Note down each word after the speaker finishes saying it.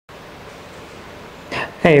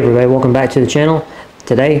Hey everybody, welcome back to the channel.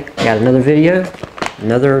 Today I got another video,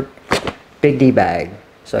 another big D bag.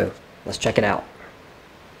 So let's check it out.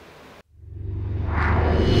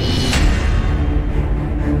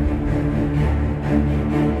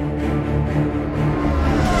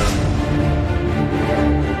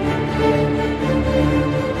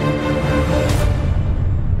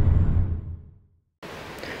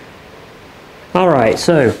 Alright,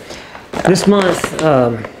 so this month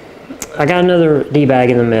I got another D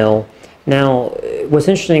bag in the mail. Now, what's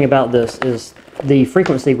interesting about this is the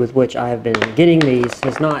frequency with which I have been getting these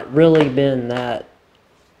has not really been that,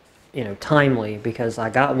 timely, because I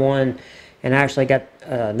got one and I actually got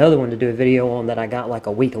another one to do a video on that I got like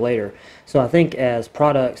a week later. So I think as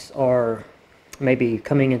products are maybe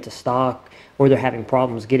coming into stock or they're having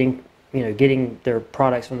problems getting their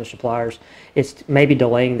products from the suppliers, it's maybe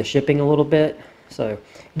delaying the shipping a little bit. So you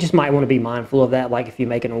just might want to be mindful of that. Like if you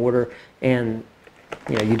make an order and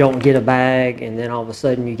you don't get a bag, and then all of a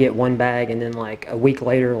sudden you get one bag, and then like a week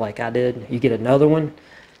later, like I did, you get another one.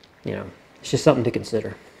 It's just something to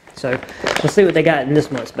consider. So let's see what they got in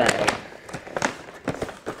this month's bag.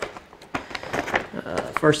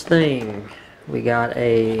 First thing, we got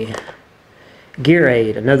a gear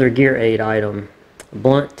aid, another gear aid item,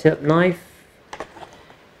 blunt tip knife.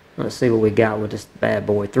 Let's see what we got with this bad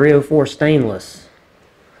boy. 304 stainless.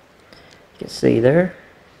 You can see there.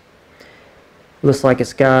 Looks like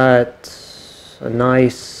it's got a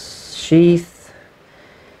nice sheath.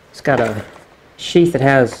 It's got a sheath that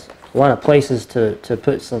has a lot of places to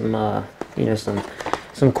put some,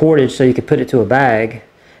 some cordage so you can put it to a bag.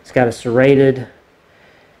 It's got a serrated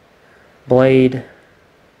blade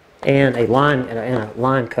and a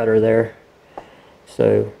line cutter there.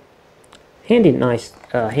 So handy knife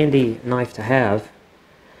to have.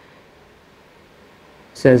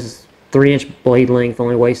 It says 3-inch blade length,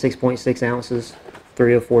 only weighs 6.6 ounces,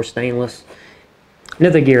 304 stainless.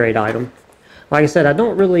 Another gear aid item. Like I said, I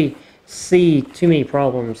don't really see too many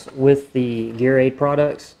problems with the gear aid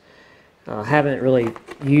products. I haven't really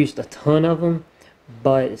used a ton of them,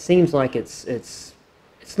 but it seems like it's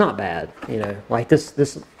not bad. Like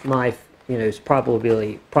this knife, is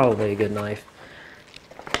probably a good knife.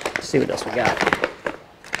 Let's see what else we got.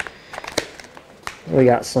 We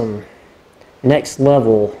got some Next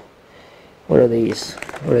Level. What are these?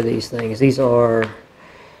 What are these things? These are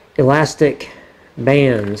elastic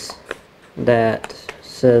bands that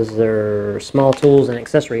says they're small tools and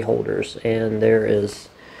accessory holders, and there is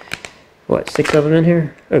what, 6 of them in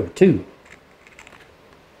here? Oh, 2.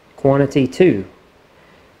 Quantity 2.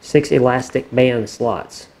 6 elastic band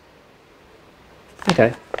slots.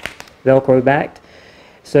 Okay. Velcro backed.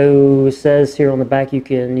 So it says here on the back you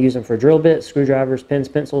can use them for drill bits, screwdrivers, pens,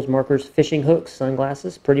 pencils, markers, fishing hooks,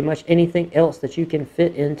 sunglasses, pretty much anything else that you can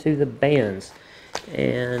fit into the bands.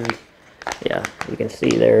 And yeah, you can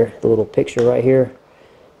see there the little picture right here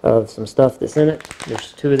of some stuff that's in it.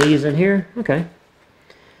 There's 2 of these in here. Okay.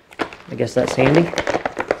 I guess that's handy.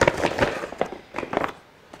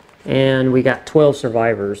 And we got 12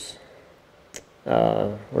 survivors.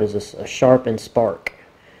 What is this? A sharp and spark.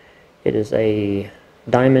 It is a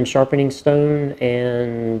diamond sharpening stone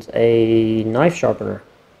and a knife sharpener.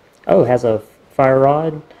 Oh, it has a fire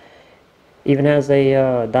rod. Even has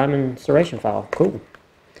a diamond serration file. Cool.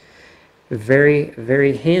 Very,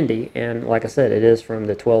 very handy. And like I said, it is from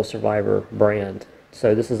the 12 Survivor brand.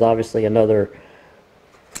 So this is obviously another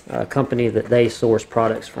company that they source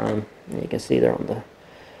products from. You can see there on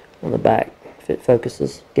the back, if it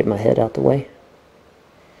focuses. Get my head out the way.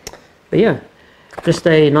 But yeah, just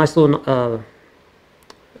a nice little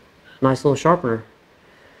sharpener.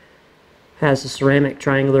 Has a ceramic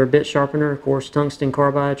triangular bit sharpener, of course, tungsten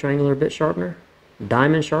carbide triangular bit sharpener,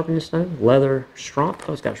 diamond sharpening stone, leather strop.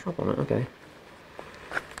 Oh, it's got a strop on it. Okay.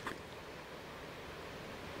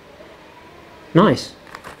 Nice.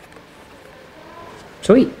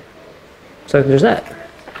 Sweet. So there's that.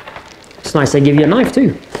 It's nice they give you a knife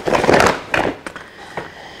too.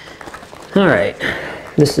 Alright.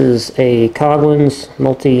 This is a Coghlan's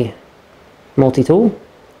multi-tool.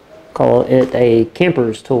 Call it a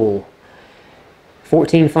camper's tool.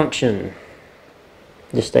 14 function.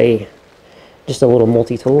 Just a little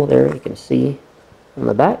multi-tool there, you can see on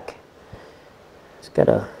the back. It's got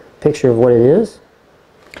a picture of what it is.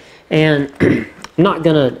 And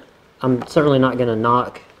I'm certainly not gonna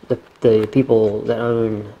knock the people that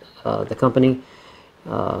own the company,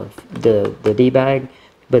 the D-bag.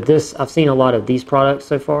 But this, I've seen a lot of these products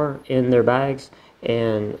so far in their bags,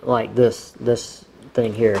 and like this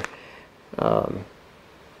thing here.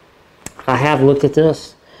 I have looked at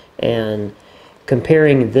this, and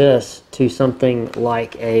comparing this to something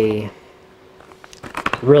like a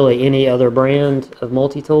really any other brand of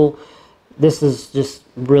multi-tool. This is just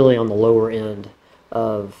really on the lower end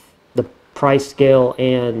of the price scale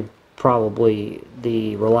and probably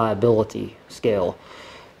the reliability scale.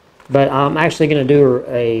 But I'm actually going to do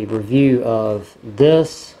a review of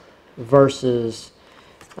this versus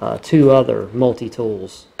two other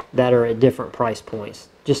multi-tools that are at different price points,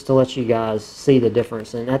 just to let you guys see the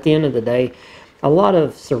difference. And at the end of the day, a lot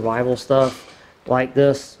of survival stuff like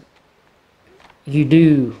this, you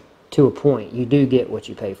do, to a point, you do get what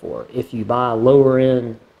you pay for. If you buy lower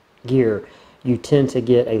end gear, you tend to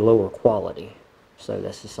get a lower quality. So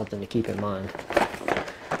that's just something to keep in mind.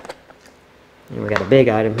 And we got a big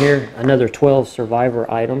item here, another 12 Survivor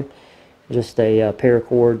item, just a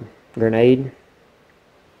paracord grenade.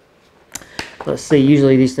 Let's see,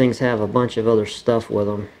 usually these things have a bunch of other stuff with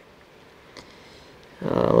them.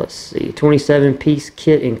 Let's see, 27-piece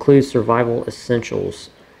kit includes survival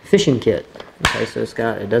essentials. Fishing kit. Okay, so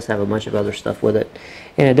it does have a bunch of other stuff with it.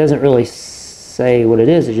 And it doesn't really say what it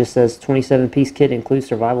is, it just says 27-piece kit includes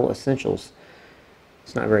survival essentials.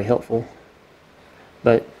 It's not very helpful.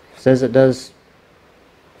 But it says it does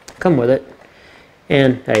come with it.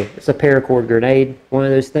 And hey, it's a paracord grenade. One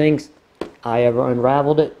of those things, I ever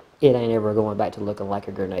unraveled it, it ain't ever going back to looking like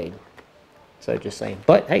a grenade. So just saying.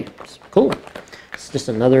 But hey, it's cool. It's just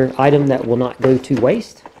another item that will not go to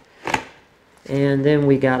waste. And then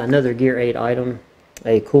we got another Gear Aid item,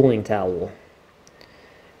 a cooling towel.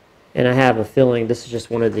 And I have a feeling this is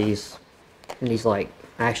just one of these like,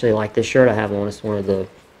 I actually like this shirt I have on. It's one of the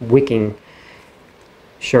wicking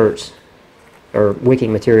shirts, or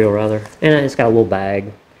wicking material rather. And it's got a little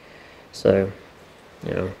bag. So,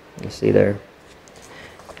 you know, you see there.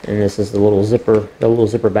 And this is the little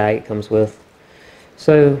zipper bag it comes with.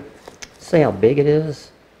 So, see how big it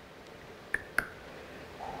is?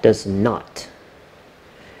 Does not.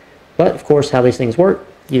 But of course, how these things work,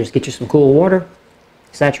 you just get you some cool water,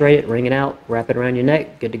 saturate it, wring it out, wrap it around your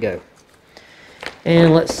neck, good to go.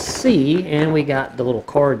 And let's see, and we got the little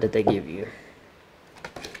card that they give you.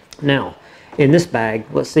 Now, in this bag,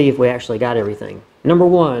 let's see if we actually got everything. Number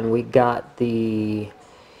one, we got the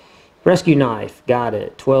rescue knife, got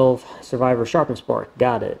it. 12 Survivor Sharpen Spark,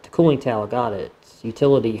 got it. Cooling towel, got it.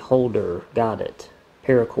 Utility holder, got it.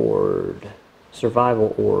 Paracord,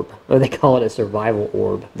 survival orb. Oh, they call it a survival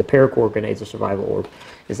orb. The paracord grenade's a survival orb.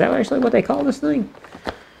 Is that actually what they call this thing?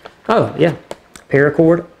 Oh, yeah.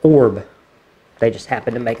 Paracord orb. They just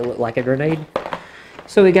happen to make it look like a grenade.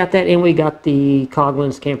 So we got that, and we got the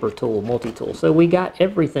Coghlan's Camper Tool, multi-tool. So we got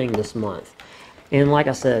everything this month. And like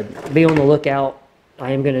I said, be on the lookout.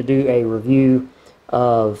 I am going to do a review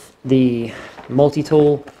of the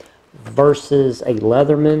multi-tool versus a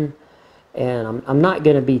Leatherman. And I'm not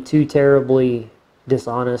going to be too terribly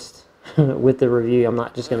dishonest with the review. I'm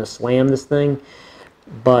not just going to slam this thing.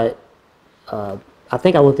 But I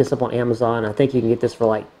think I looked this up on Amazon. I think you can get this for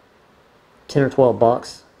like 10 or 12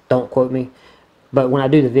 bucks. Don't quote me. But when I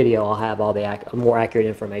do the video, I'll have all the more accurate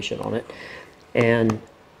information on it. And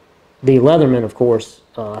the Leatherman, of course,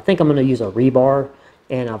 I think I'm going to use a rebar.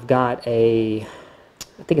 And I've got I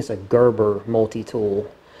think it's a Gerber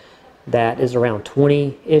multi-tool that is around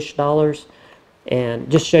 $20-ish.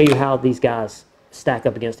 And just show you how these guys stack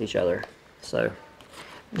up against each other. So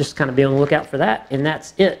just kind of be on the lookout for that. And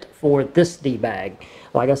that's it for this D-bag.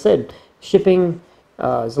 Like I said, shipping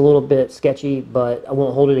is a little bit sketchy, but I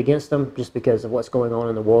won't hold it against them just because of what's going on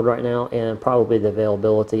in the world right now, and probably the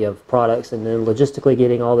availability of products, and then logistically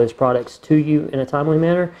getting all those products to you in a timely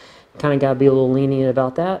manner. Kind of got to be a little lenient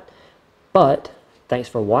about that. But thanks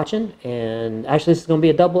for watching, and actually this is going to be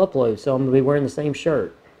a double upload, so I'm going to be wearing the same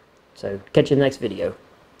shirt. So catch you in the next video.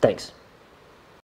 Thanks.